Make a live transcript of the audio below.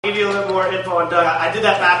Give you a little more info on Doug. I did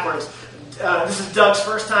that backwards. This is Doug's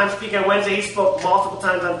first time speaking on Wednesday. He spoke multiple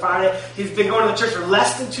times on Friday. He's been going to the church for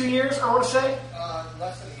less than 2 years, I want to say.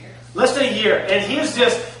 Less than a year. Less than a year. And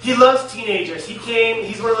he loves teenagers.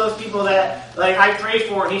 He's one of those people that, like, I pray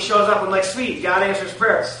for, and he shows up and, like, sweet, God answers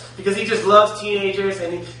prayers. Because he just loves teenagers,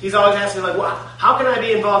 and he's always asking, like, well, how can I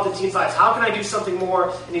be involved in teens' lives? How can I do something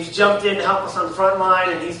more? And he's jumped in to help us on the front line,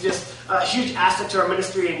 and he's just a huge asset to our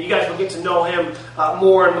ministry, and you guys will get to know him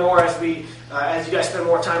more and more as you guys spend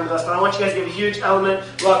more time with us. But I want you guys to give a huge element.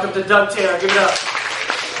 Welcome to Doug Taylor. Give it up.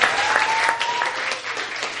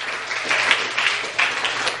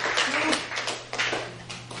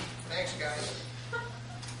 Thanks, guys.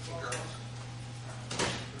 Girls.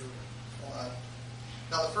 Hold on.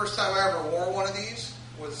 Now, the first time I ever wore one of these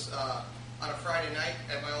was on a Friday night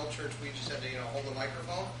at my old church. We just had to, hold the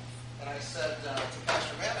microphone. And I said to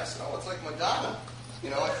Pastor Matt, I said, "Oh, it's like Madonna.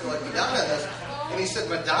 I feel like Madonna in this." And he said,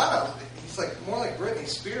 "Madonna?" He's like, "More like Britney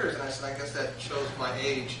Spears." And I said, "I guess that shows my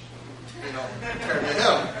age, compared to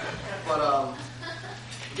him." But,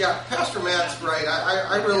 yeah, Pastor Matt's right.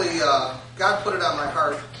 I really, God put it on my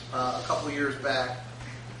heart a couple of years back,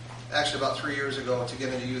 actually about 3 years ago, to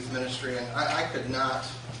get into youth ministry. And I could not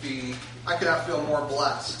feel more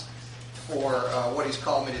blessed for what he's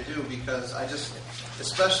called me to do, because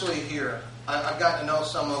especially here, I've gotten to know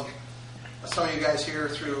some of you guys here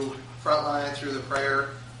through Frontline, through the prayer,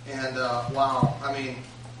 and wow,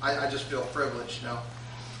 I just feel privileged now.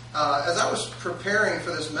 As I was preparing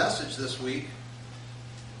for this message this week,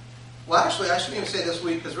 well, actually, I shouldn't even say this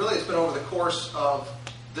week, because really it's been over the course of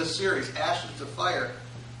this series, Ashes to Fire.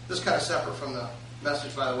 This is kind of separate from the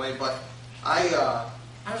message, by the way, but I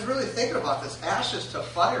was really thinking about this Ashes to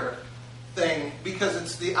Fire thing, because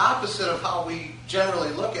it's the opposite of how we generally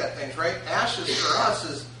look at things, right? Ashes for us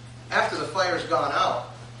is after the fire's gone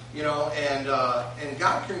out, and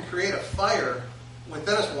God can create a fire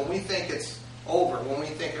within us when we think it's over, when we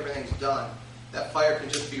think everything's done. That fire can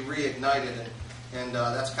just be reignited, and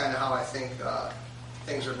that's kind of how I think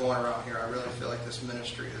things are going around here. I really feel like this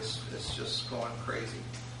ministry is just going crazy.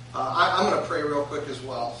 I'm going to pray real quick as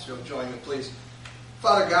well, so join me, please.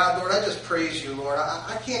 Father God, Lord, I just praise you, Lord.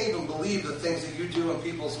 I can't even believe the things that you do in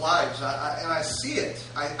people's lives. And I see it.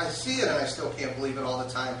 I see it, and I still can't believe it all the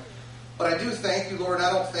time. But I do thank you, Lord. I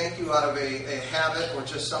don't thank you out of a habit or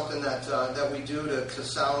just something that we do to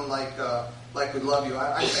sound like we love you.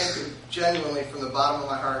 I thank you genuinely from the bottom of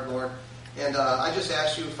my heart, Lord. And I just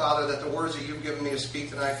ask you, Father, that the words that you've given me to speak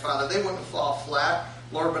tonight, Father, they wouldn't fall flat,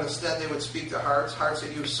 Lord, but instead they would speak to hearts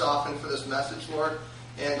that you've softened for this message, Lord.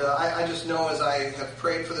 And I just know, as I have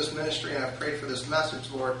prayed for this ministry and I've prayed for this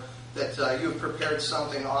message, Lord, that you have prepared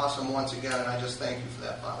something awesome once again, and I just thank you for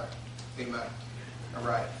that, Father. Amen. All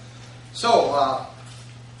right. So,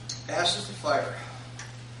 Ashes to Fire.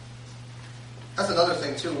 That's another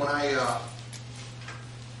thing, too. When I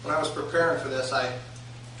was preparing for this,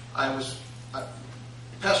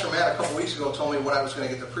 Pastor Matt a couple weeks ago told me what I was going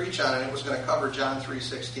to get to preach on, and it was going to cover John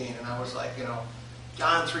 3:16. And I was like,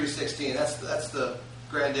 John 3:16, that's the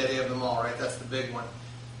granddaddy of them all, right? That's the big one.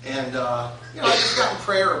 And, I just got in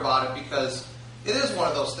prayer about it, because it is one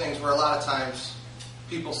of those things where a lot of times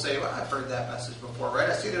people say, well, I've heard that message before, right?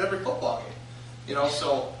 I see it at every football game.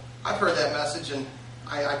 So I've heard that message, and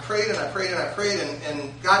I prayed and I prayed and I prayed,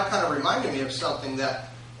 and God kind of reminded me of something that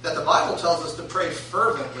the Bible tells us to pray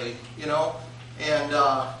fervently, And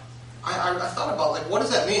I thought about, like, what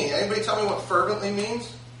does that mean? Anybody tell me what fervently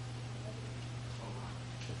means?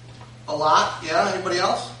 A lot? Yeah? Anybody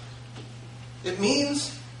else? It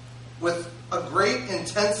means with a great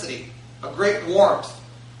intensity, a great warmth,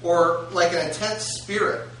 or like an intense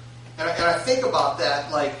spirit. And I think about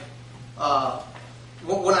that, like,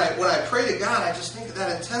 when I pray to God, I just think of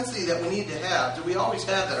that intensity that we need to have. Do we always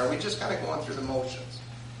have that? Or are we just kind of going through the motions?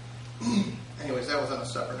 Anyways, that was on a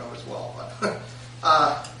separate note as well.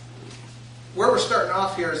 But where we're starting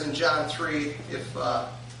off here is in John 3, if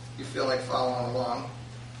you feel like following along.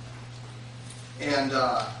 And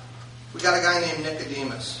we got a guy named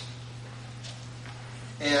Nicodemus.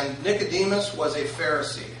 And Nicodemus was a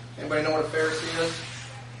Pharisee. Anybody know what a Pharisee is?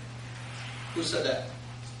 Who said that?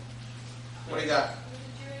 What do you got?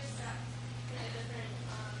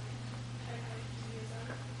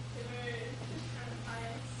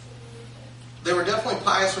 They were definitely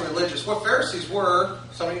pious and religious. What Pharisees were,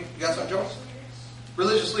 somebody, you got something, Joe?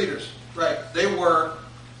 Religious leaders, right. They were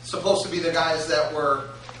supposed to be the guys that were,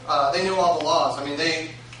 they knew all the laws.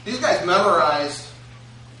 These guys memorized,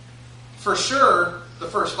 for sure, the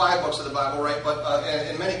first 5 books of the Bible, right? But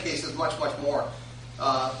in many cases, much, much more.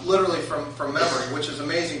 Literally from memory, which is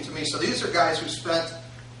amazing to me. So these are guys who spent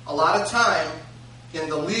a lot of time in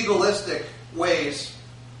the legalistic ways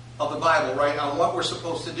of the Bible, right, on what we're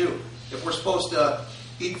supposed to do. If we're supposed to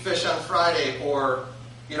eat fish on Friday or,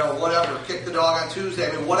 whatever, kick the dog on Tuesday.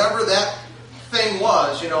 I mean, whatever that thing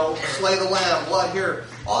was, slay the lamb, blood here,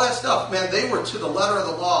 all that stuff, man, they were to the letter of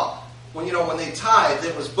the law. When they tithed,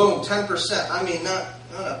 it was boom, 10%. I mean, not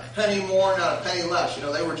a penny more, not a penny less.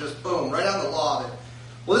 They were just boom, right on the law there.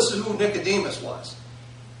 Well, this is who Nicodemus was.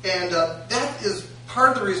 And that is part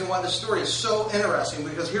of the reason why this story is so interesting,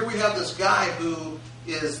 because here we have this guy who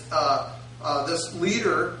is this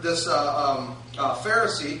leader, this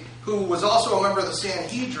Pharisee, who was also a member of the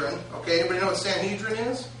Sanhedrin. Okay, anybody know what Sanhedrin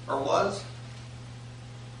is or was?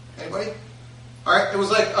 Anybody? All right, it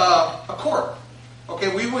was like a court.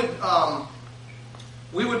 Okay, we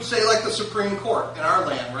would say like the Supreme Court in our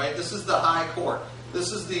land, right? This is the high court.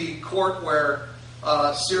 This is the court where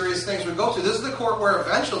serious things would go to. This is the court where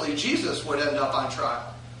eventually Jesus would end up on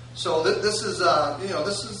trial. So this is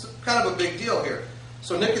this is kind of a big deal here.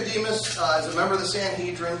 So Nicodemus is a member of the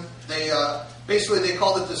Sanhedrin. They basically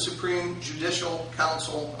called it the Supreme Judicial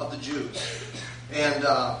Council of the Jews, and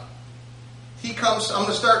he comes. I'm going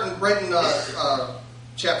to start right in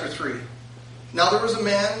chapter 3. Now there was a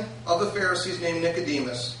man of the Pharisees named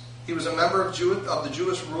Nicodemus. He was a member of the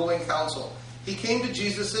Jewish ruling council. He came to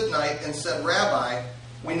Jesus at night and said, "Rabbi,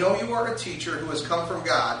 we know you are a teacher who has come from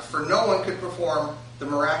God, for no one could perform the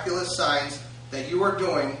miraculous signs that you are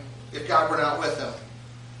doing if God were not with him."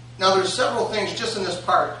 Now there's several things just in this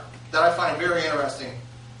part that I find very interesting.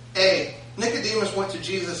 A, Nicodemus went to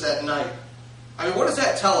Jesus at night. I mean, what does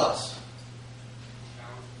that tell us?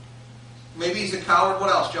 Maybe he's a coward. What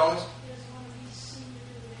else, Jonas?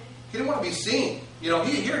 He didn't want to be seen. Here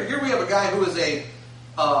we have a guy who is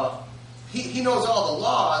he knows all the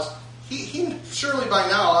laws. He surely by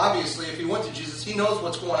now, obviously, if he went to Jesus, he knows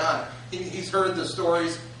what's going on. He's heard the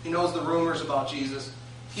stories. He knows the rumors about Jesus.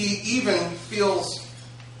 He even feels,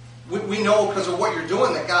 we know because of what you're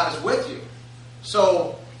doing that God is with you.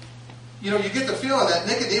 So, you get the feeling that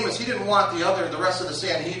Nicodemus, he didn't want the rest of the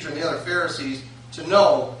Sanhedrin, the other Pharisees, to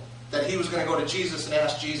know that he was going to go to Jesus and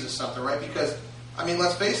ask Jesus something, right? Because, I mean,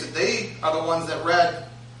 let's face it, they are the ones that read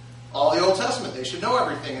all the Old Testament. They should know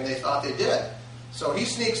everything, and they thought they did. So he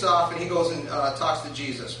sneaks off, and he goes and talks to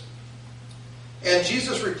Jesus. And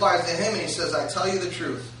Jesus replies to him, and he says, "I tell you the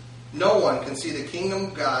truth. No one can see the kingdom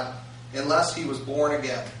of God unless he was born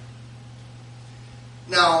again."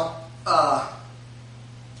 Now,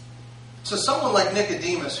 to someone like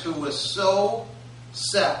Nicodemus, who was so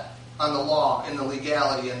set on the law and the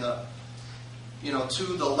legality and the, to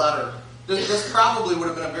the letter, this probably would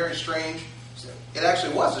have been a very strange. It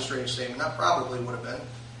actually was a strange statement. Not probably would have been.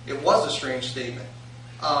 It was a strange statement.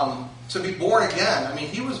 To be born again. I mean,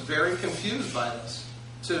 he was very confused by this.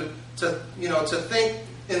 To think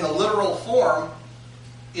in the literal form,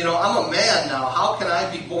 I'm a man now. How can I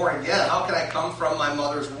be born again? How can I come from my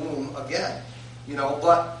mother's womb again?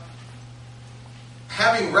 But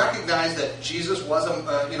having recognized that Jesus was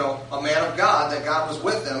a man of God, that God was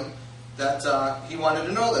with him, that he wanted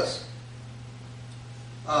to know this.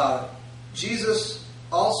 Jesus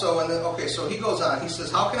also, so he goes on. He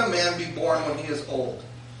says, "How can a man be born when he is old?"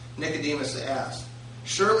 Nicodemus asked.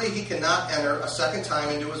 "Surely he cannot enter a second time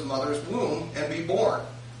into his mother's womb and be born."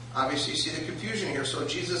 Obviously, you see the confusion here. So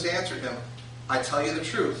Jesus answered him, "I tell you the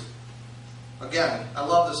truth." Again, I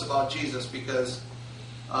love this about Jesus because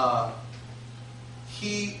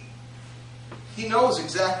he knows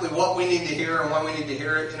exactly what we need to hear and when we need to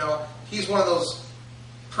hear it. He's one of those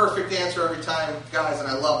perfect answer every time guys, and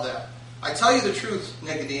I love that. "I tell you the truth,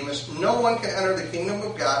 Nicodemus, no one can enter the kingdom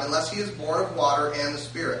of God unless he is born of water and the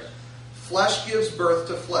Spirit. Flesh gives birth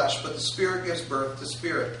to flesh, but the Spirit gives birth to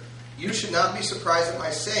spirit. You should not be surprised at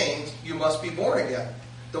my saying, you must be born again.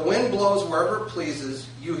 The wind blows wherever it pleases.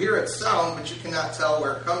 You hear its sound, but you cannot tell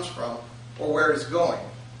where it comes from or where it is going.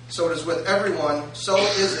 So it is with everyone, so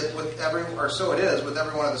it is with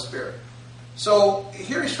everyone of the Spirit." So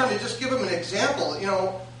here he's trying to just give him an example,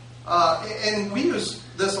 and we use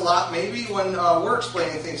this a lot maybe when we're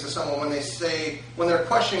explaining things to someone when they're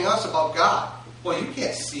questioning us about God. "Well, you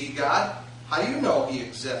can't see God. How do you know he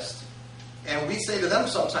exists?" And we say to them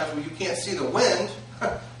sometimes, "Well, you can't see the wind,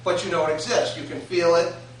 but you know it exists. You can feel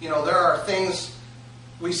it. There are things,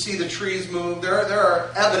 we see the trees move. There are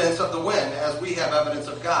evidence of the wind as we have evidence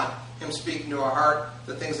of God, him speaking to our heart,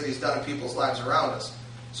 the things that he's done in people's lives around us."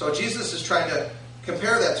 So Jesus is trying to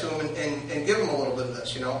compare that to him and give him a little bit of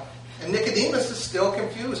this, And Nicodemus is still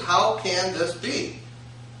confused. How can this be?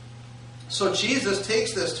 So Jesus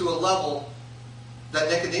takes this to a level that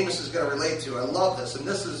Nicodemus is going to relate to. I love this. And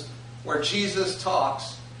this is where Jesus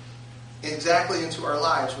talks exactly into our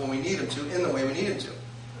lives when we need Him to, in the way we need Him to.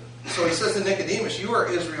 So He says to Nicodemus, you are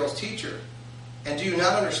Israel's teacher, and do you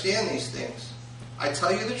not understand these things? I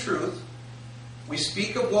tell you the truth. We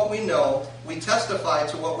speak of what we know, we testify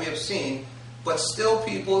to what we have seen, but still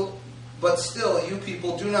you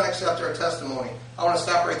people do not accept our testimony. I want to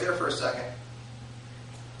stop right there for a second.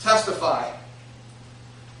 Testify.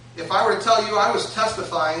 If I were to tell you I was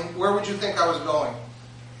testifying, where would you think I was going?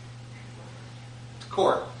 To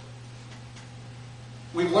court.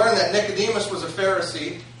 We've learned that Nicodemus was a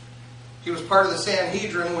Pharisee. He was part of the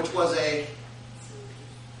Sanhedrin, which was a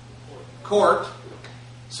court.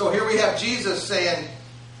 So here we have Jesus saying,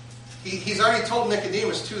 he's already told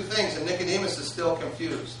Nicodemus two things, and Nicodemus is still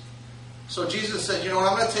confused. So Jesus said,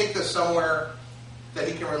 I'm going to take this somewhere that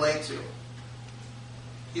he can relate to.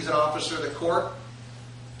 He's an officer of the court.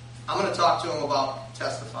 I'm going to talk to him about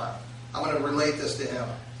testifying. I'm going to relate this to him.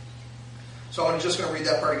 So I'm just going to read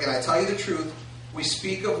that part again. I tell you the truth. We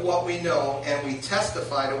speak of what we know, and we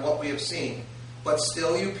testify to what we have seen. But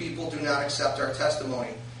still you people do not accept our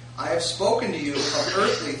testimony. I have spoken to you of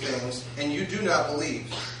earthly things, and you do not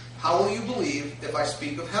believe. How will you believe if I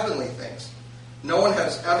speak of heavenly things? No one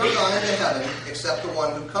has ever gone into heaven except the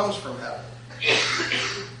one who comes from heaven,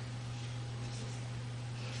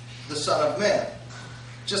 the Son of Man.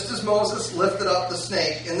 Just as Moses lifted up the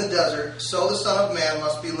snake in the desert, so the Son of Man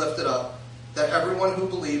must be lifted up, that everyone who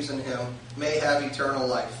believes in him may have eternal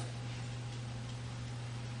life.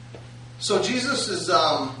 So Jesus is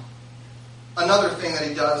another thing that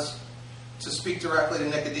he does to speak directly to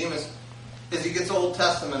Nicodemus is he gets Old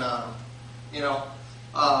Testament on him.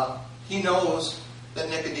 He knows that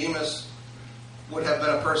Nicodemus would have been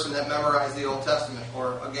a person that memorized the Old Testament,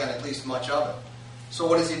 or again, at least much of it. So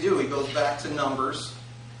what does he do? He goes back to Numbers,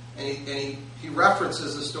 and he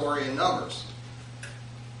references the story in Numbers.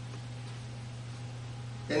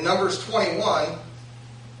 In Numbers 21,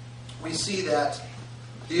 we see that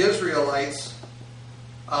the Israelites,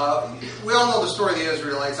 we all know the story of the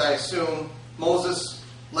Israelites. I assume Moses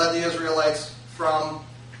led the Israelites from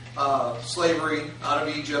slavery out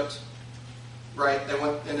of Egypt, right? They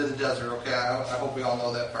went into the desert, okay? I hope we all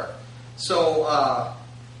know that part. So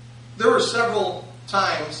there were several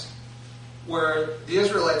times where the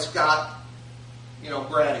Israelites got,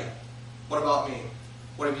 bratty. What about me?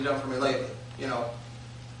 What have you done for me lately?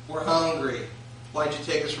 We're hungry. Why'd you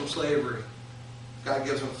take us from slavery? God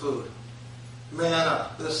gives them food. Manna,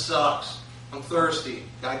 this sucks. I'm thirsty.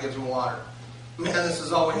 God gives them water. Man, this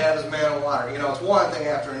is all we have is manna and water. It's one thing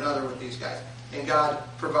after another with these guys. And God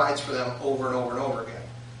provides for them over and over and over again.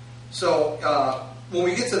 So when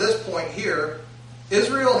we get to this point here,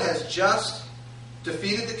 Israel has just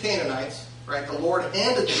defeated the Canaanites, right? The Lord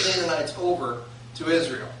handed the Canaanites over to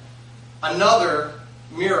Israel. Another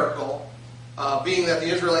miracle, being that the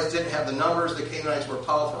Israelites didn't have the numbers, the Canaanites were a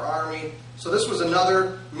powerful army. So this was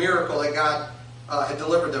another miracle that God had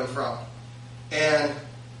delivered them from. And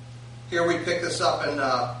here we pick this up in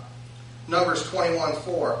Numbers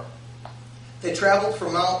 21:4. They traveled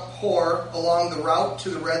from Mount Hor along the route to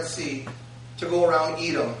the Red Sea to go around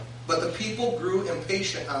Edom. But the people grew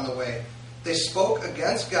impatient on the way. They spoke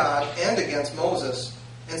against God and against Moses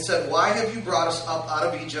and said, "Why have you brought us up out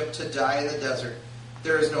of Egypt to die in the desert?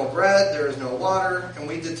 There is no bread, there is no water, and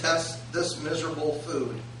we detest this miserable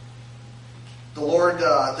food." The Lord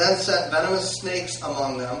then sent venomous snakes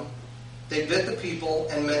among them. They bit the people,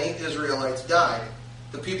 and many Israelites died.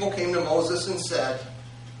 The people came to Moses and said,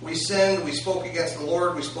 "We sinned, we spoke against the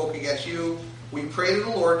Lord, we spoke against you. We prayed to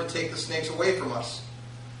the Lord to take the snakes away from us."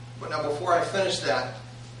 But now before I finish that,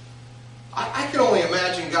 I can only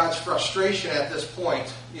imagine God's frustration at this point,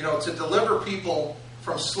 to deliver people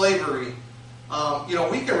from slavery.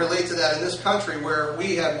 We can relate to that in this country where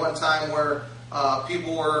we had one time where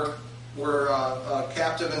people were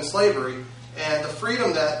captive in slavery, and the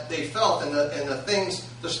freedom that they felt and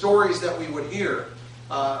the stories that we would hear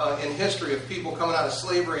in history of people coming out of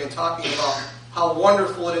slavery and talking about how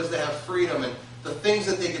wonderful it is to have freedom and the things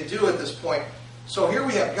that they could do at this point. So here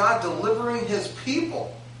we have God delivering his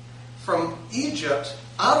people from Egypt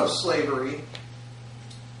out of slavery,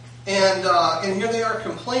 and here they are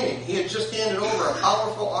complaining. He had just handed over a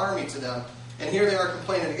powerful army to them, and here they are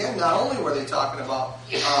complaining again. Not only were they talking about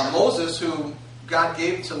Moses, who God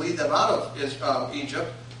gave to lead them out of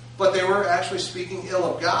Egypt, but they were actually speaking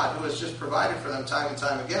ill of God, who has just provided for them time and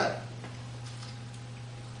time again.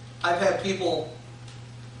 I've had people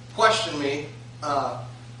question me,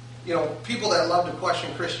 people that love to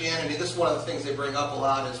question Christianity. This is one of the things they bring up a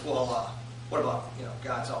lot is, what about,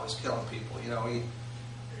 God's always killing people. He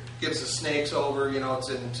gives the snakes over,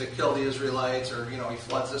 to kill the Israelites, or, he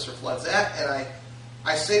floods this or floods that. And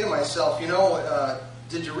I say to myself,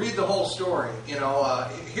 did you read the whole story?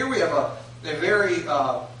 Here we have a very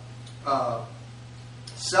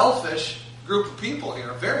selfish group of people here,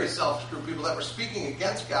 a very selfish group of people that were speaking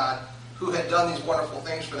against God, who had done these wonderful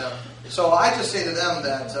things for them. So I just say to them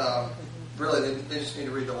that really they just need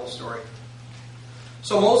to read the whole story.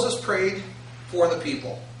 So Moses prayed for the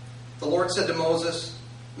people. The Lord said to Moses,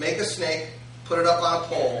 "Make a snake, put it up on a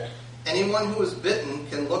pole. Anyone who is bitten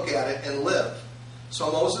can look at it and live."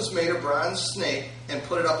 So Moses made a bronze snake and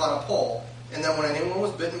put it up on a pole. And then when anyone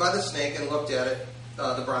was bitten by the snake and looked at it,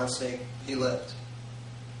 the bronze snake, he lived.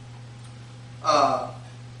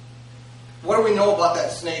 What do we know about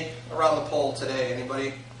that snake around the pole today?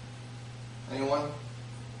 Anybody? Anyone?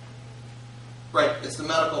 Right, it's the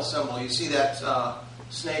medical symbol. You see that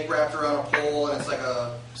snake wrapped around a pole, and it's like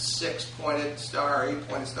a 6-pointed star or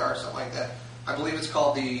 8-pointed star or something like that. I believe it's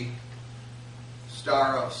called the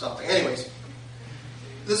Star of something. Anyways,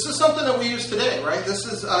 this is something that we use today, right? This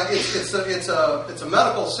is it's a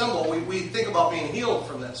medical symbol. We think about being healed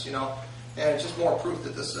from this, and it's just more proof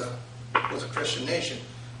that this was a Christian nation.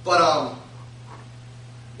 But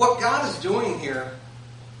what God is doing here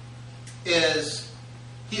is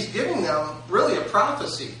He's giving them really a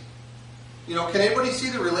prophecy. Can anybody see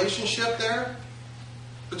the relationship there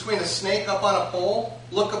between a snake up on a pole?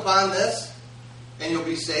 Look upon this, and you'll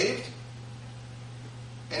be saved.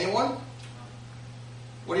 Anyone?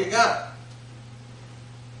 What do you got?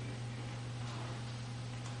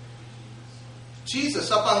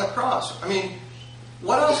 Jesus up on the cross. I mean,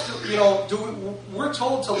 what else we're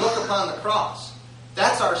told to look upon the cross.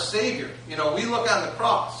 That's our Savior. We look on the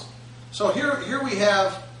cross. So here we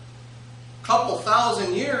have a couple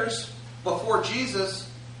thousand years before Jesus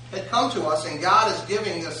had come to us, and God is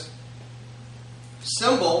giving this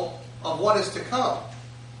symbol of what is to come.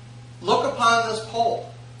 Look upon this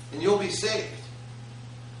pole, and you'll be saved.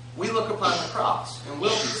 We look upon the cross, and we'll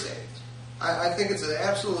be saved. I think it's an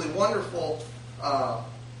absolutely wonderful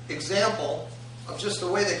example of just the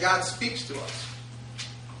way that God speaks to us.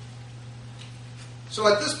 So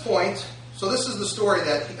at this point, this is the story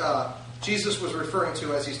that Jesus was referring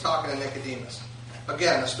to as he's talking to Nicodemus.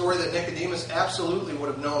 Again, a story that Nicodemus absolutely would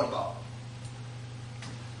have known about.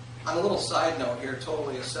 On a little side note here,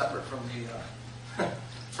 totally separate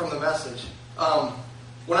from the message.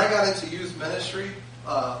 When I got into youth ministry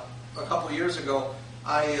a couple years ago,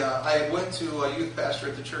 I went to a youth pastor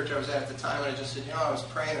at the church I was at the time, and I just said, I was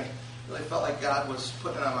praying and really felt like God was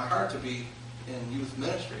putting it on my heart to be in youth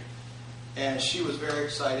ministry. And she was very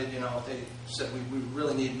excited. They said, we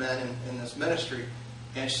really need men in this ministry.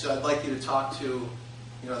 And she said, I'd like you to talk to,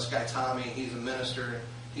 this guy Tommy. He's a minister.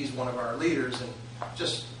 He's one of our leaders. And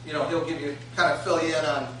just, he'll give you, kind of fill you in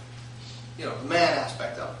on, the man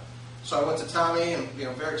aspect of it. So I went to Tommy and,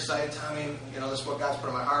 very excited. Tommy, this is what God's put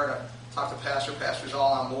in my heart. I talked to Pastor. Pastor's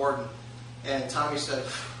all on board. And Tommy said,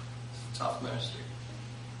 it's a tough ministry.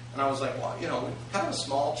 And I was like, well, kind of a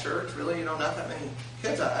small church, really, not that many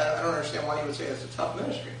kids. I don't understand why you would say it's a tough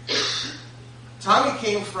ministry. Tommy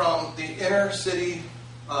came from the inner city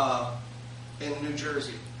in New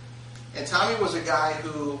Jersey. And Tommy was a guy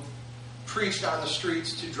who preached on the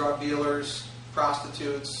streets to drug dealers,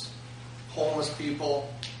 prostitutes, homeless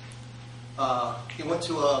people. He went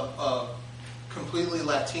to a completely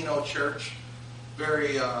Latino church,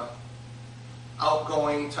 very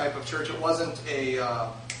outgoing type of church. It wasn't a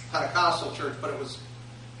Pentecostal church, but it was,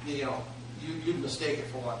 you'd mistake it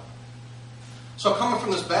for one. So coming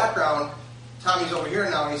from this background, Tommy's over here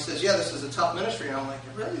now, and he says, yeah, this is a tough ministry. And I'm like,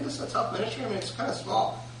 really? This is a tough ministry? I mean, it's kind of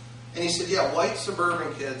small. And he said, yeah, white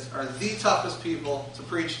suburban kids are the toughest people to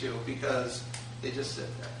preach to because they just sit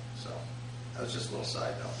there. So that was just a little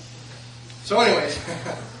side note. So anyways,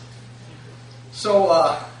 so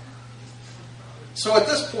at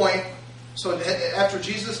this point, after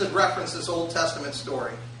Jesus had referenced this Old Testament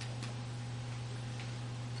story,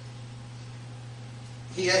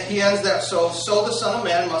 he ends that, so the Son of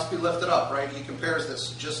Man must be lifted up, right? He compares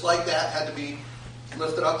this. Just like that had to be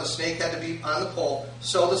lifted up, the snake had to be on the pole,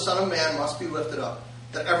 so the Son of Man must be lifted up,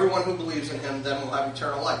 that everyone who believes in him then will have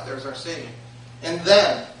eternal life. There's our Savior. And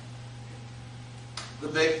then, the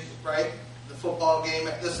big, right, the football game,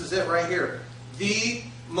 this is it right here. The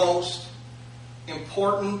most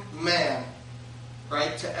important man,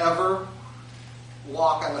 right, to ever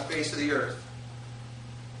walk on the face of the earth.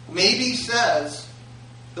 Maybe says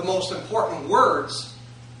the most important words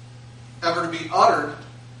ever to be uttered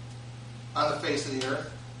on the face of the earth,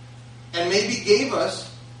 and maybe gave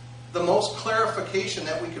us the most clarification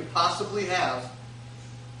that we could possibly have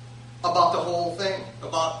about the whole thing,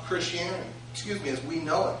 about Christianity, as we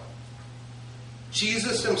know it.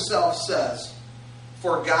 Jesus himself says,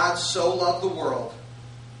 For God so loved the world,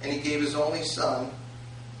 and he gave his only Son,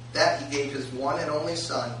 that he gave his one and only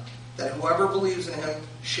Son, that whoever believes in him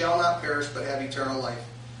shall not perish but have eternal life.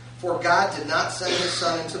 For God did not send his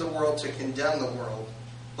Son into the world to condemn the world,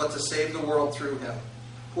 but to save the world through him.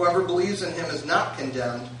 Whoever believes in him is not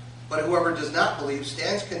condemned, but whoever does not believe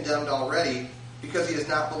stands condemned already, because he has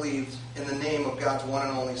not believed in the name of God's one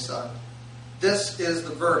and only Son. This is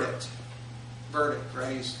the verdict. Verdict,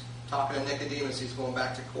 right? He's talking to Nicodemus. He's going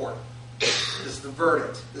back to court. This is the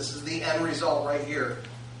verdict. This is the end result right here.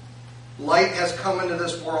 Light has come into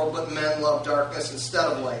this world, but men love darkness instead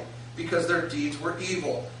of light, because their deeds were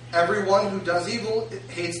evil. Everyone who does evil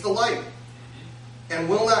hates the light, and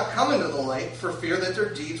will not come into the light for fear that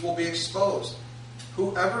their deeds will be exposed.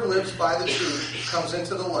 Whoever lives by the truth comes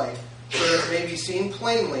into the light, so that it may be seen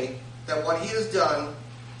plainly that what he has done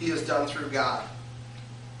through God.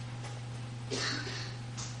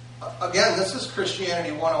 Again, this is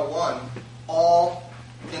Christianity 101, all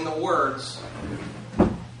in the words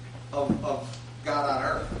of God on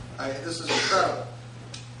earth. This is incredible.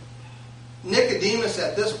 Nicodemus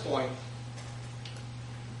at this point,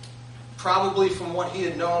 probably from what he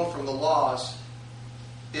had known from the laws,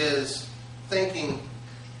 is thinking,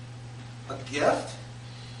 a gift?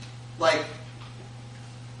 Like,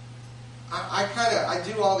 I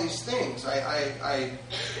do all these things. I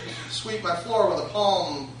sweep my floor with a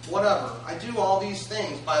palm, whatever. I do all these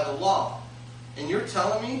things by the law. And you're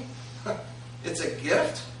telling me it's a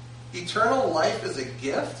gift? Eternal life is a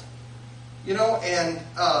gift? You know, and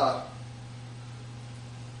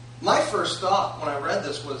my first thought when I read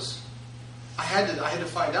this was, I had to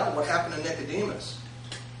find out what happened to Nicodemus.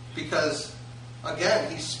 Because,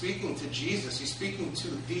 again, he's speaking to Jesus. He's speaking to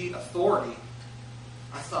the authority.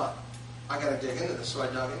 I thought, I got to dig into this, so I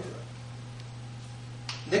dug into it.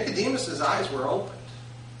 Nicodemus' eyes were opened.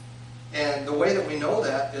 And the way that we know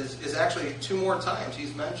that is actually 2 more times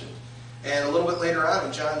he's mentioned. And a little bit later on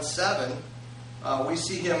in John 7, we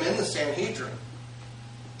see him in the Sanhedrin.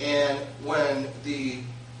 And when the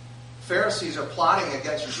Pharisees are plotting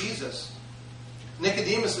against Jesus,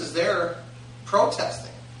 Nicodemus is there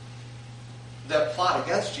protesting that plot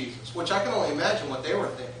against Jesus, which I can only imagine what they were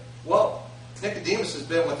thinking. Whoa, Nicodemus has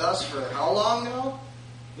been with us for how long now?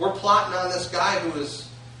 We're plotting on this guy who is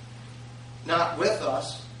not with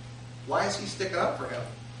us. Why is he sticking up for him?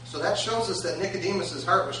 So that shows us that Nicodemus'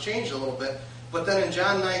 heart was changed a little bit. But then in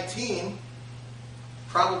John 19,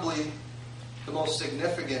 probably the most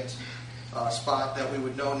significant spot that we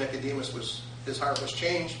would know his heart was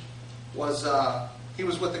changed, was he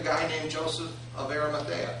was with a guy named Joseph of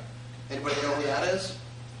Arimathea. Anybody know who that is?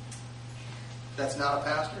 That's not a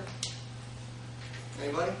pastor?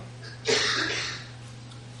 Anybody?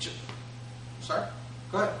 Sorry?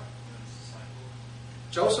 Go ahead.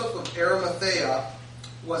 Joseph of Arimathea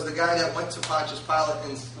was the guy that went to Pontius Pilate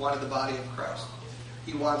and wanted the body of Christ.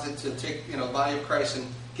 He wanted to take the body of Christ and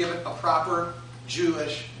give it a proper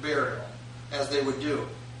Jewish burial, as they would do.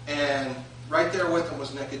 And right there with him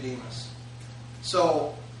was Nicodemus.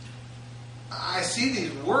 So I see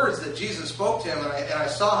these words that Jesus spoke to him, and I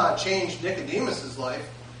saw how it changed Nicodemus' life.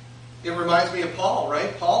 It reminds me of Paul,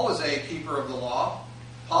 right? Paul was a keeper of the law.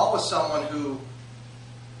 Paul was someone who,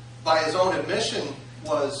 by his own admission,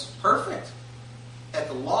 was perfect at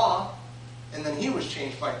the law, and then he was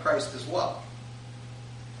changed by Christ as well.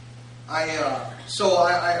 I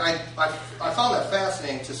found that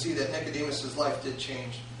fascinating to see that Nicodemus' life did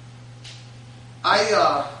change. I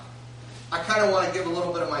kind of want to give a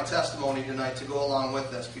little bit of my testimony tonight to go along with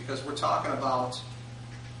this, because we're talking about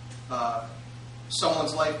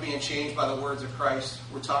someone's life being changed by the words of Christ.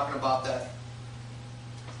 We're talking about that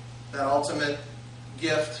ultimate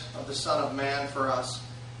gift of the Son of Man for us.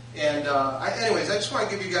 And anyways, I just want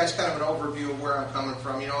to give you guys kind of an overview of where I'm coming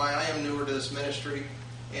from. I am newer to this ministry,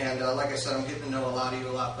 and like I said, I'm getting to know a lot of you a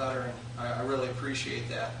lot better, and I really appreciate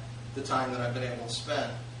that, the time that I've been able to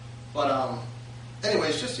spend. But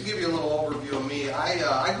anyways, just to give you a little overview of me,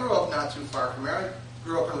 I grew up not too far from here. I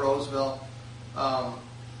grew up in Roseville.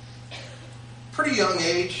 Pretty young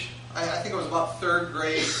age. I think it was about 3rd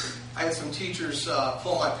grade. I had some teachers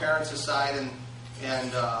pull my parents aside,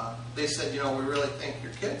 and they said, we really think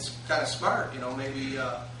your kid's kind of smart. Maybe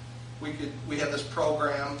we have this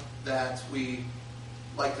program that we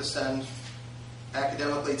like to send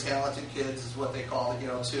academically talented kids, is what they called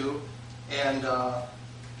it, to. And of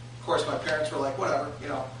course, my parents were like, whatever,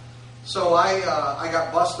 So I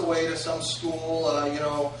got bussed away to some school.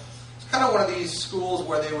 It's kind of one of these schools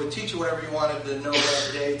where they would teach you whatever you wanted to know that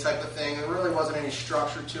day, type of thing. There really wasn't any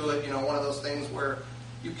structure to it. One of those things where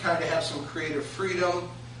you kind of have some creative freedom,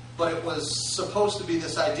 but it was supposed to be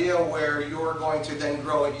this idea where you're going to then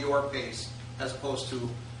grow at your pace as opposed to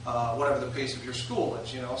whatever the pace of your school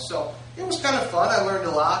is, So it was kind of fun. I learned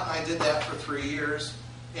a lot. I did that for 3 years.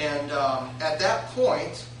 And at that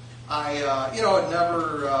point, I, had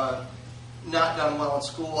never not done well in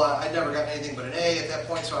school. I'd never gotten anything but an A at that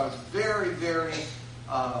point, so I was very, very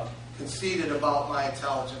conceited about my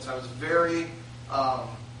intelligence. I was very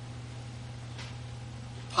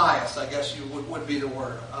pious, I guess would be the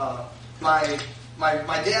word. My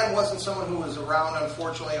dad wasn't someone who was around,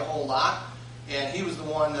 unfortunately, a whole lot, and he was the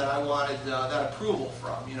one that I wanted that approval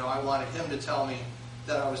from. I wanted him to tell me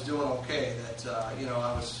that I was doing okay, that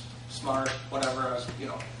I was smart, whatever. I was,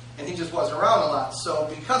 and he just wasn't around a lot. So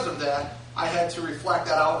because of that, I had to reflect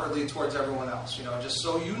that outwardly towards everyone else. Just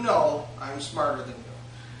so I'm smarter than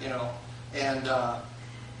you. And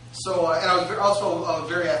so and I was also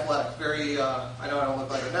very athletic. Very, I know I don't look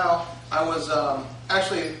like it now. I was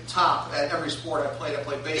actually top at every sport I played. I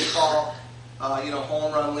played baseball,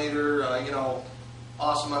 home run leader,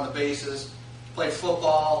 awesome on the bases. Played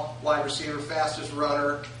football, wide receiver, fastest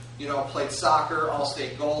runner. Played soccer,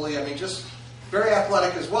 all-state goalie. I mean, just very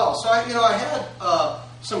athletic as well. So I had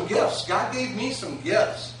some gifts. God gave me some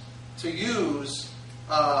gifts to use.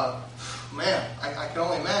 I can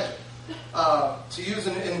only imagine to use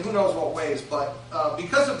in who knows what ways. But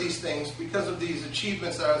because of these things, because of these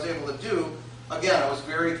achievements that I was able to do, again, I was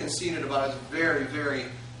very conceited about it. I was very, very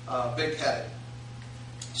big-headed.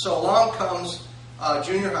 So along comes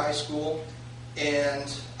junior high school,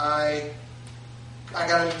 and I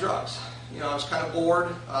got into drugs. I was kind of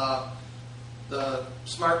bored. The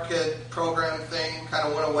Smart Kid program thing kind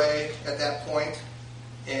of went away at that point,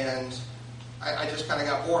 and I just kind of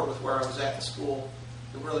got bored with where I was at in school.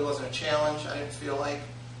 It really wasn't a challenge. I didn't feel like.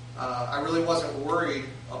 I really wasn't worried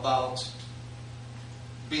about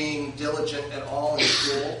being diligent at all in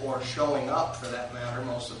school or showing up, for that matter,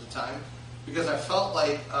 most of the time, because I felt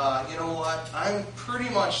like, I'm pretty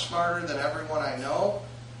much smarter than everyone I know.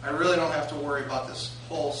 I really don't have to worry about this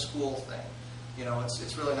whole school thing.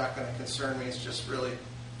 It's really not going to concern me. It's just really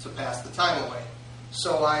to pass the time away.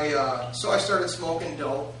 So I started smoking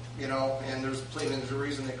dope, and there's a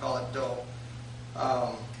reason they call it dope.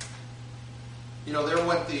 There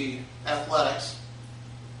went the athletics.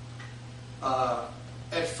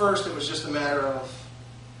 At first, it was just a matter of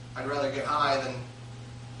I'd rather get high than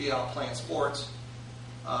be out playing sports.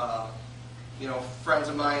 Friends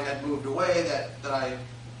of mine had moved away that I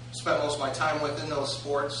spent most of my time with in those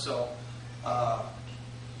sports, so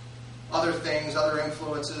other things, other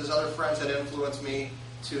influences, other friends had influenced me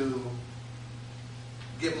to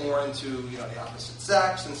get more into the opposite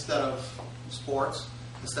sex instead of sports,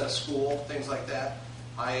 instead of school, things like that.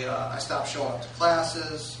 I stopped showing up to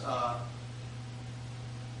classes.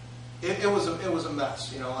 It was a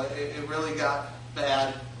mess. It really got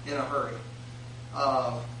bad in a hurry.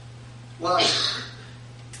 Well,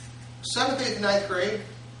 7th, 8th, and 9th grade,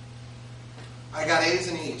 I got A's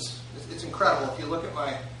and E's. It's incredible. If you look at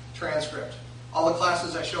my transcript, all the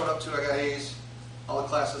classes I showed up to, I got A's. All the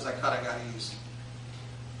classes I cut, I got E's.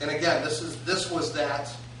 And again, this was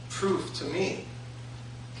that proof to me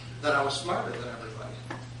that I was smarter than everybody.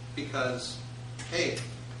 Because, hey,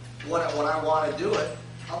 when I want to do it,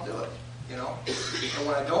 I'll do it. And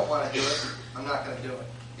when I don't want to do it, I'm not going to do it.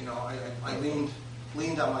 I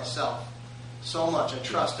leaned on myself so much. I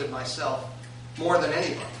trusted myself more than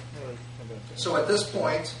anybody. So at this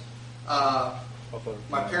point,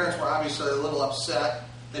 my parents were obviously a little upset.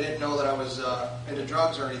 They didn't know that I was into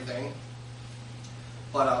drugs or anything.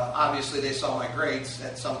 But obviously they saw my grades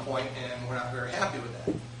at some point and were not very happy with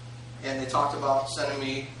that. And they talked about sending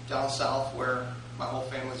me down south, where my whole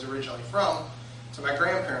family was originally from, to my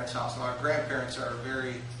grandparents' house. Now, my grandparents are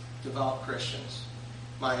very devout Christians.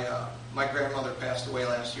 My grandmother passed away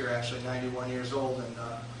last year, actually 91 years old, and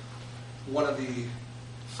one of the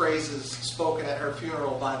phrases spoken at her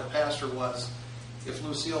funeral by the pastor was, "If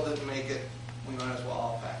Lucille didn't make it, we might as well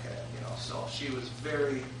all pack it in." So she was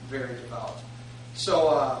very, very devout.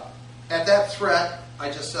 So at that threat, I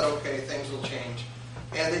just said, okay, things will change.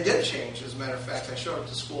 And they did change, as a matter of fact. I showed up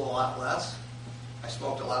to school a lot less. I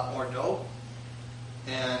smoked a lot more dope.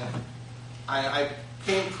 And I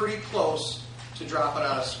came pretty close to dropping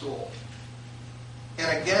out of school.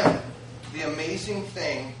 And again, the amazing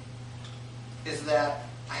thing is that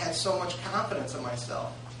I had so much confidence in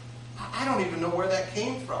myself. I don't even know where that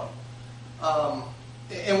came from.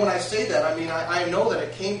 And when I say that, I mean, I know that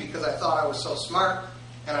it came because I thought I was so smart.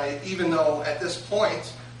 And even though at this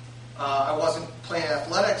point I wasn't playing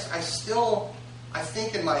athletics, I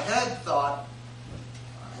think in my head thought,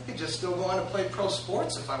 I could just still go on and play pro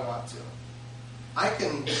sports if I want to. I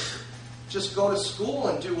can just go to school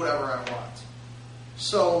and do whatever I want.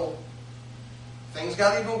 So things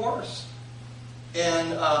got even worse.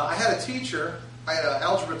 And I had a teacher, I had an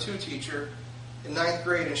Algebra 2 teacher in 9th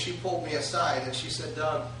grade, and she pulled me aside and she said,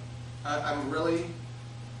 Doug,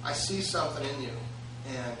 I see something in you,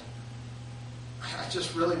 and I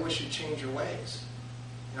just really wish you'd change your ways.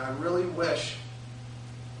 I really wish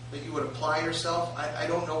that you would apply yourself. I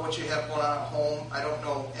don't know what you have going on at home. I don't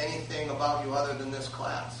know anything about you other than this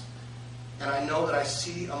class. And I know that I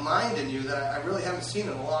see a mind in you that I really haven't seen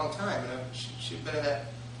in a long time. And she's been in that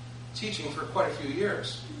teaching for quite a few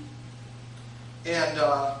years. And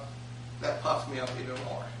that puffed me up even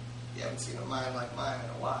more. You haven't seen a mind like mine in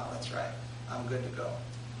a while. That's right. I'm good to go.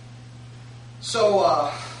 So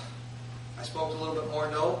I smoked a little bit more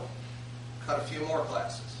dope, cut a few more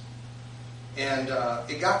classes. And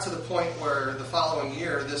it got to the point where the following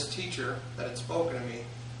year, this teacher that had spoken to me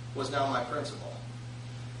was now my principal.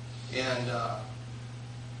 And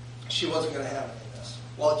she wasn't going to have any of this.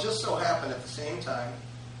 Well, it just so happened at the same time,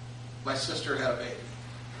 my sister had a baby.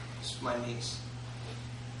 This is my niece.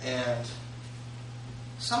 And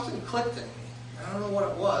something clicked in me. I don't know what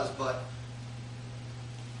it was, but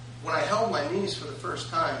when I held my niece for the first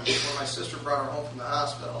time, when my sister brought her home from the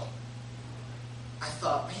hospital, I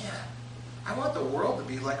thought, man, I want the world to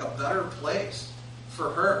be like a better place for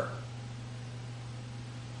her.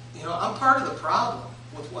 I'm part of the problem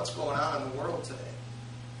with what's going on in the world today.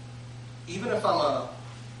 Even if I'm a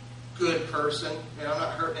good person, I'm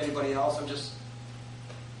not hurting anybody else, I'm just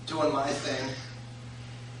doing my thing.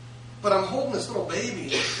 But I'm holding this little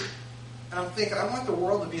baby, and I'm thinking, I want the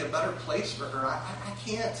world to be a better place for her. I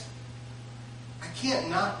can't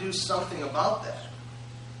not do something about that.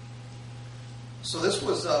 So this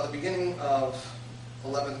was the beginning of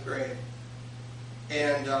 11th grade.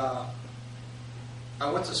 And I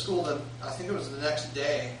went to school, I think it was the next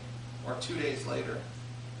day or 2 days later.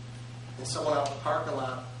 And someone out in the parking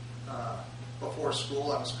lot before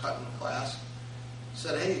school, I was cutting class,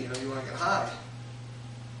 said, hey, you want to get high?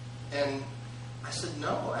 And I said,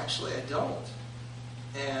 no, actually I don't.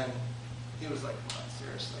 And he was like, come on,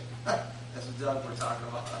 seriously. That's Doug we're talking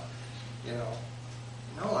about.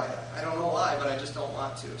 No, I don't know why, but I just don't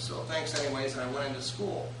want to. So thanks anyways, and I went into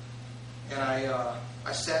school. And I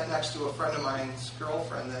sat next to a friend of mine's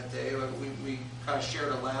girlfriend that day. We kind of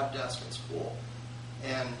shared a lab desk at school.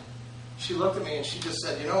 And she looked at me and she just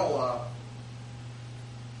said, you're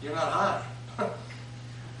not high.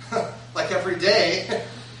 Like every day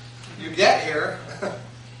you get here,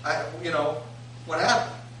 what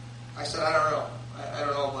happened? I said, I don't know. I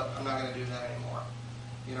don't know, but I'm not going to do that anymore.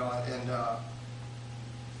 And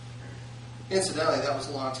incidentally, that was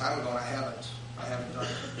a long time ago, and I haven't done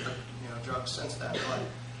drugs since then.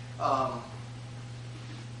 But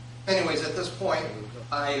anyways, at this point,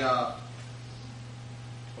 I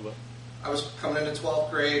was coming into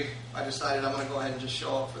 12th grade. I decided I'm going to go ahead and just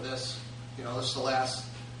show up for this. This is the last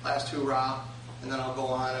hoorah, and then I'll go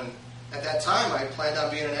on. And at that time, I planned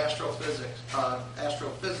on being an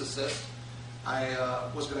astrophysicist. I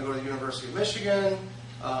was going to go to the University of Michigan.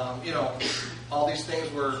 All these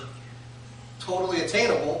things were totally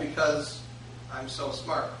attainable because I'm so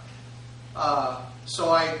smart.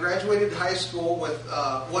 So I graduated high school with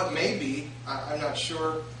what may be, I'm not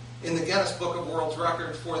sure, in the Guinness Book of World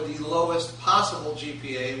Records for the lowest possible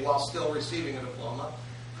GPA while still receiving a diploma.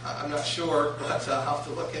 I'm not sure, but I'll have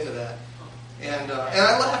to look into that. And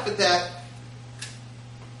I laugh at that,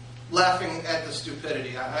 laughing at the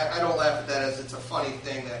stupidity. I don't laugh at that as it's a funny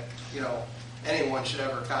thing that, anyone should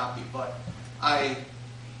ever copy. But I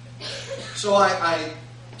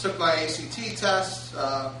took my ACT test,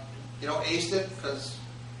 aced it because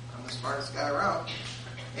I'm the smartest guy around.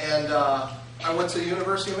 And I went to the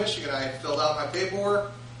University of Michigan. I filled out my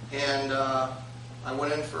paperwork, and I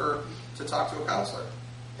went in to talk to a counselor.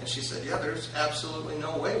 And she said, yeah, there's absolutely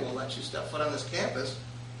no way we'll let you step foot on this campus.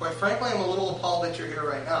 Quite frankly, I'm a little appalled that you're here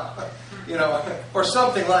right now, or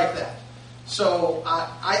something like that. So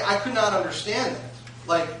I could not understand that.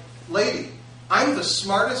 Like, lady, I'm the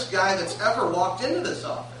smartest guy that's ever walked into this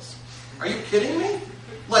office. Are you kidding me?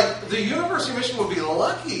 Like, the University of Michigan would be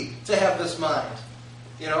lucky to have this mind.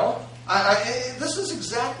 This is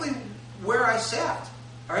exactly where I sat.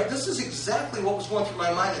 All right, this is exactly what was going through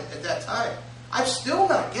my mind at that time. I'm still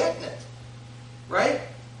not getting it. Right?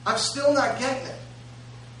 I'm still not getting it.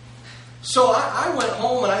 So I went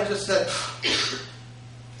home and I just said,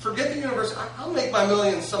 forget the university. I'll make my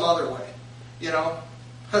millions some other way.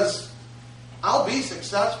 Because I'll be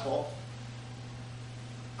successful.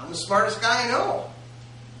 I'm the smartest guy I know.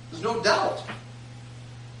 There's no doubt.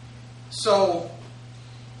 So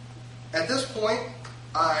at this point,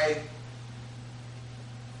 I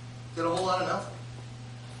did a whole lot of nothing.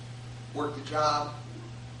 Worked a job.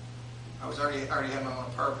 I already had my own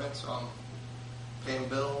apartment, so I'm paying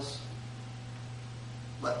bills,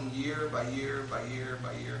 letting year by year by year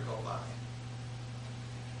by year go by.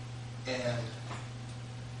 And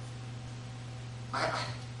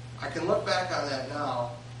I can look back on that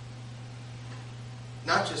now.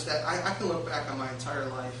 Not just that, I can look back on my entire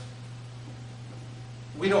life.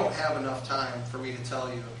 We don't have enough time for me to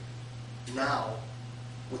tell you now,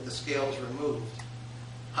 with the scales removed,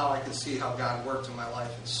 how I can see how God worked in my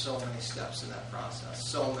life in so many steps in that process.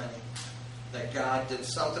 So many. That God did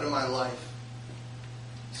something in my life,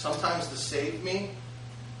 sometimes to save me.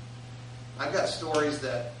 I've got stories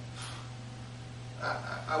that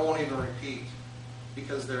I won't even repeat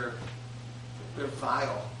because they're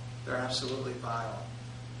vile. They're absolutely vile.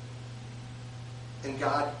 And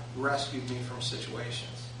God rescued me from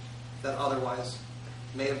situations that otherwise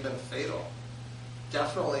may have been fatal.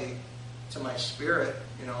 Definitely to my spirit,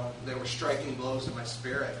 they were striking blows to my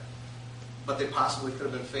spirit. But they possibly could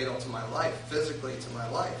have been fatal to my life, physically to my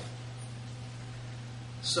life.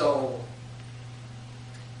 So,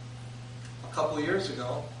 a couple years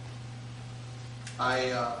ago, I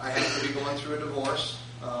happened to be going through a divorce.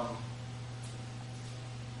 A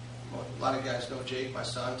lot of guys know Jake, my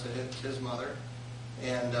son, to his mother.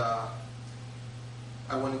 And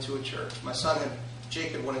I went into a church.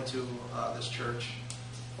 Jake had went into this church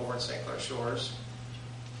over in St. Clair Shores.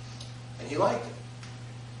 And he liked it.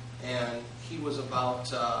 And he was about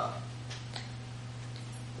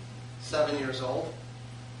 7 years old.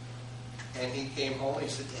 And he came home and he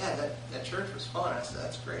said, Dad, that church was fun. I said,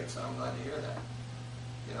 that's great, son. I'm glad to hear that.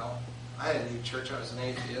 I didn't need church. I was an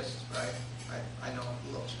atheist, right? I know I'm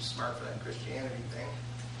a little too smart for that Christianity thing,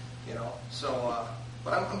 So,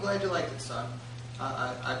 but I'm glad you liked it, son.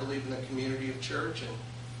 I believe in the community of church, and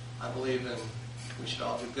I believe in we should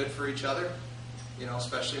all do good for each other,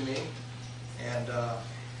 especially me. And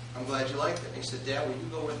I'm glad you liked it. And he said, Dad, will you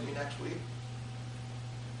go with me next week?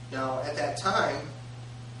 Now, at that time,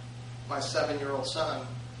 my 7-year-old son,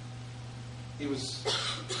 he was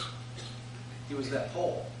that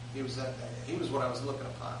pole. He was what I was looking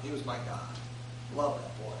upon. He was my God. Love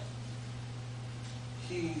that boy.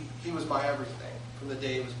 He was my everything from the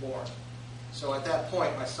day he was born. So at that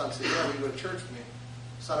point, my son said, "Yeah, will you go to church with me?"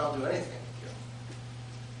 Son, I'll do anything with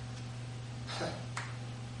you.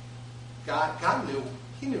 God knew.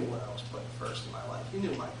 He knew what I was putting first in my life. He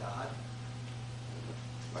knew my God.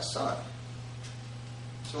 My son.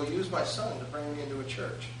 So he used my son to bring me into a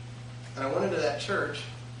church. And I went into that church.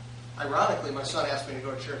 Ironically, my son asked me to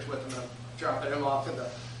go to church with him, and I'm dropping him off in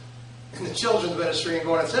the children's ministry and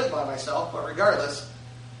going and sitting by myself. But regardless,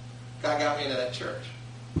 God got me into that church.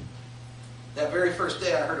 That very first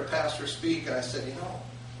day, I heard a pastor speak, and I said,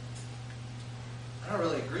 I don't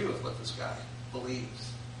really agree with what this guy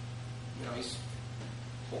believes. He's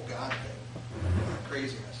the whole God thing,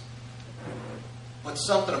 craziness. But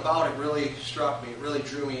something about it really struck me. It really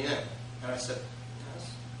drew me in. And I said,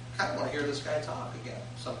 I kind of want to hear this guy talk again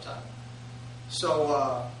sometime.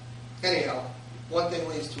 So, anyhow, one thing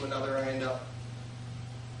leads to another. I end up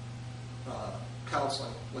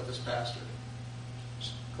counseling with this pastor.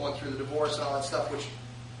 Just going through the divorce and all that stuff, which,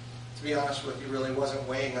 to be honest with you, really wasn't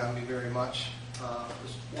weighing on me very much. I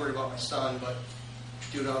was worried about my son, but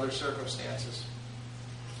due to other circumstances.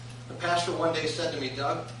 The pastor one day said to me,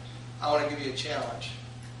 Doug, I want to give you a challenge.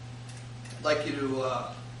 I'd like you to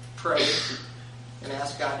pray and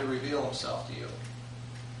ask God to reveal himself to you.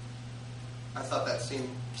 I thought that seemed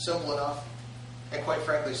simple enough and quite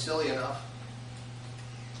frankly silly enough.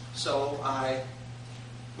 So I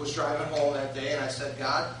was driving home that day and I said,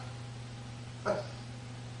 God, who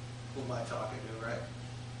am I talking to, right?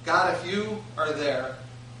 God, if you are there,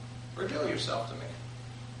 reveal yourself to me.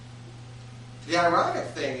 The ironic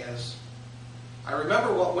thing is, I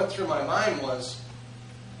remember what went through my mind was,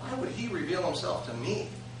 why would he reveal himself to me?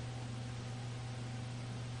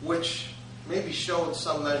 Which maybe showed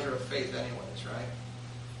some measure of faith anyways, right?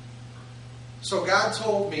 So God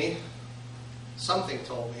told me, something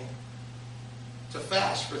told me, to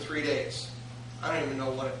fast for 3 days. I don't even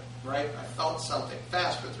know what it, right? I felt something.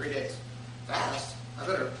 Fast for 3 days. Fast? I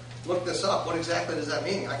better look this up. What exactly does that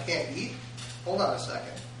mean? I can't eat? Hold on a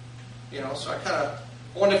second. So I kind of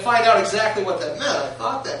wanted to find out exactly what that meant. I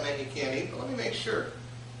thought that meant you can't eat, but let me make sure.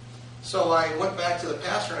 So I went back to the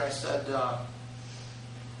pastor and I said,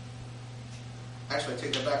 actually I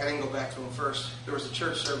take that back. I didn't go back to him first. There was a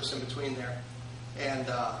church service in between there. And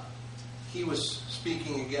he was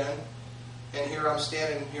speaking again. And here I'm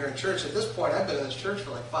standing here in church. At this point, I've been in this church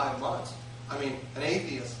for like 5 months. I mean, an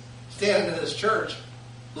atheist standing in this church,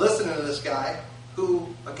 listening to this guy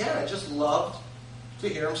who, again, I just loved to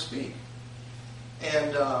hear him speak.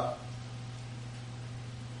 And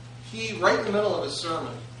he, right in the middle of his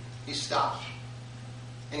sermon, he stopped.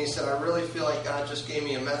 And he said, I really feel like God just gave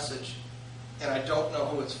me a message, and I don't know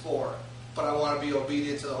who it's for, but I want to be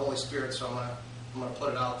obedient to the Holy Spirit, so I'm going to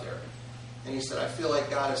put it out there. And he said, I feel like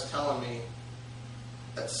God is telling me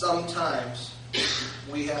that sometimes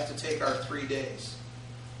we have to take our 3 days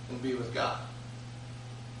and be with God.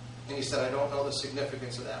 And he said, I don't know the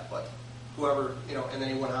significance of that, but whoever, and then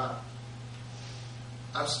he went on.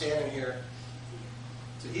 I'm standing here.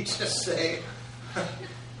 Did he just say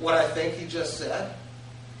what I think he just said?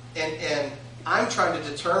 And I'm trying to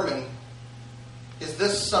determine, is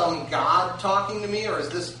this some God talking to me, or is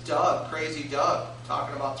this Doug, crazy Doug,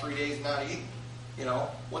 talking about 3 days not eating?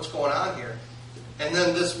 What's going on here? And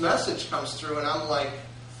then this message comes through, and I'm like,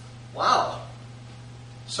 wow.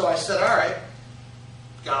 So I said, all right,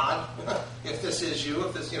 God, if this is you,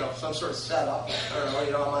 if this, some sort of setup, I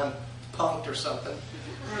don't know, I'm on Punk'd or something,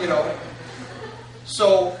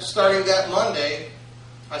 So starting that Monday,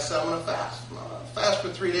 I said, I'm going to fast. I'm going to fast for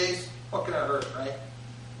 3 days. What can I hurt, right?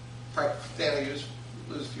 Probably stand to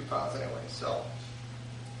lose a few pounds anyway. So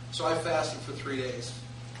I fasted for 3 days.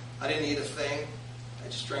 I didn't eat a thing. I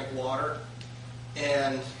just drank water.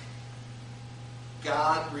 And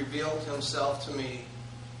God revealed himself to me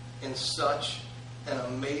in such an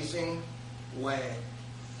amazing way.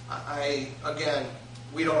 Again,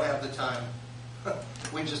 we don't have the time.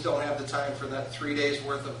 We just don't have the time for that 3 days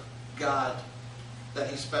worth of God that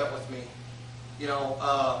he spent with me.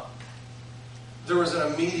 There was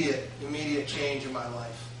an immediate change in my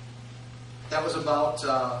life. That was about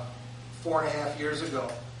 4.5 years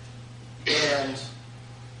ago. And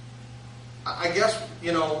I guess,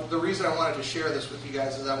 the reason I wanted to share this with you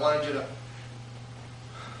guys is I wanted you to,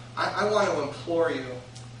 I want to implore you,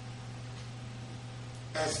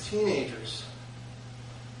 as teenagers,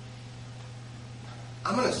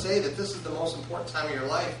 I'm going to say that this is the most important time of your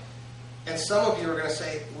life. And some of you are going to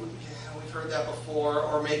say, yeah, we've heard that before,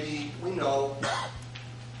 or maybe we know,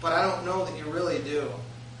 but I don't know that you really do.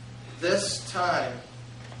 This time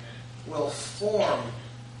will form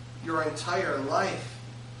your entire life.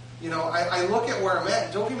 I look at where I'm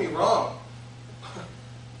at. Don't get me wrong.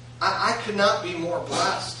 I could not be more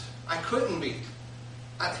blessed. I couldn't be.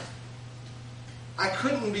 I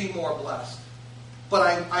couldn't be more blessed.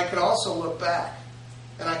 But I can also look back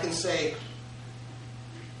and I can say,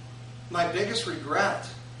 my biggest regret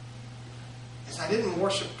is I didn't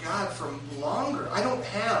worship God for longer. I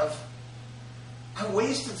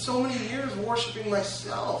wasted so many years worshiping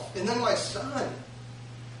myself and then my son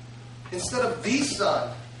instead of the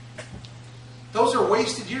son. Those are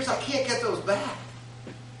wasted years. I can't get those back.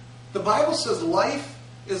 The Bible says life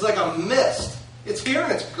is like a mist. It's here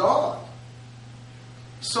and it's gone.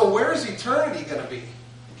 So where is eternity going to be?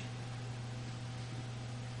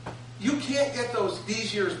 You can't get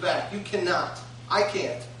these years back. You cannot. I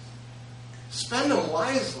can't. Spend them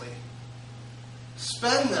wisely.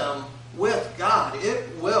 Spend them with God.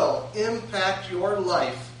 It will impact your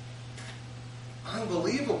life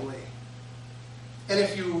unbelievably. And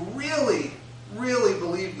if you really, really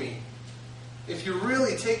believe me, if you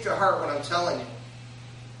really take to heart what I'm telling you,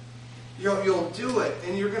 you'll do it,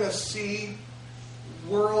 and you're going to see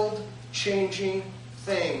world-changing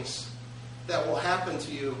things that will happen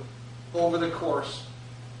to you over the course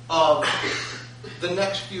of the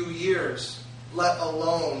next few years, let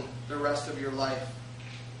alone the rest of your life.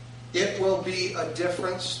 It will be a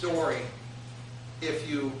different story if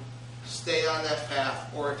you stay on that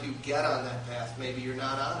path, or if you get on that path. Maybe you're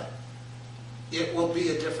not on it. It will be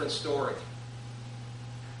a different story.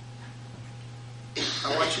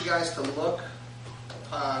 I want you guys to look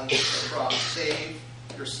upon the cross. Save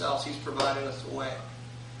yourselves. He's provided us a way.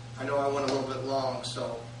 I know I went a little bit long,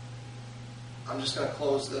 so I'm just going to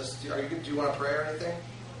close this. Do you want to pray or anything?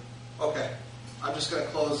 Okay. I'm just going to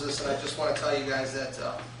close this, and I just want to tell you guys that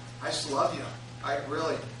I just love you. I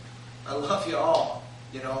love you all.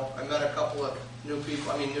 I met a couple of new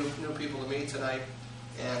people. New people to me tonight,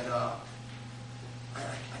 and I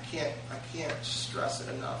can't stress it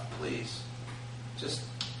enough. Please, just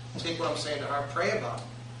take what I'm saying to heart. Pray about it.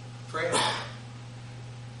 Pray about it.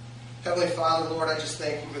 Heavenly Father, Lord, I just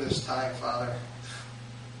thank you for this time, Father.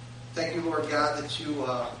 Thank you, Lord God, that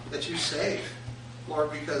you save,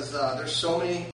 Lord, because there's so many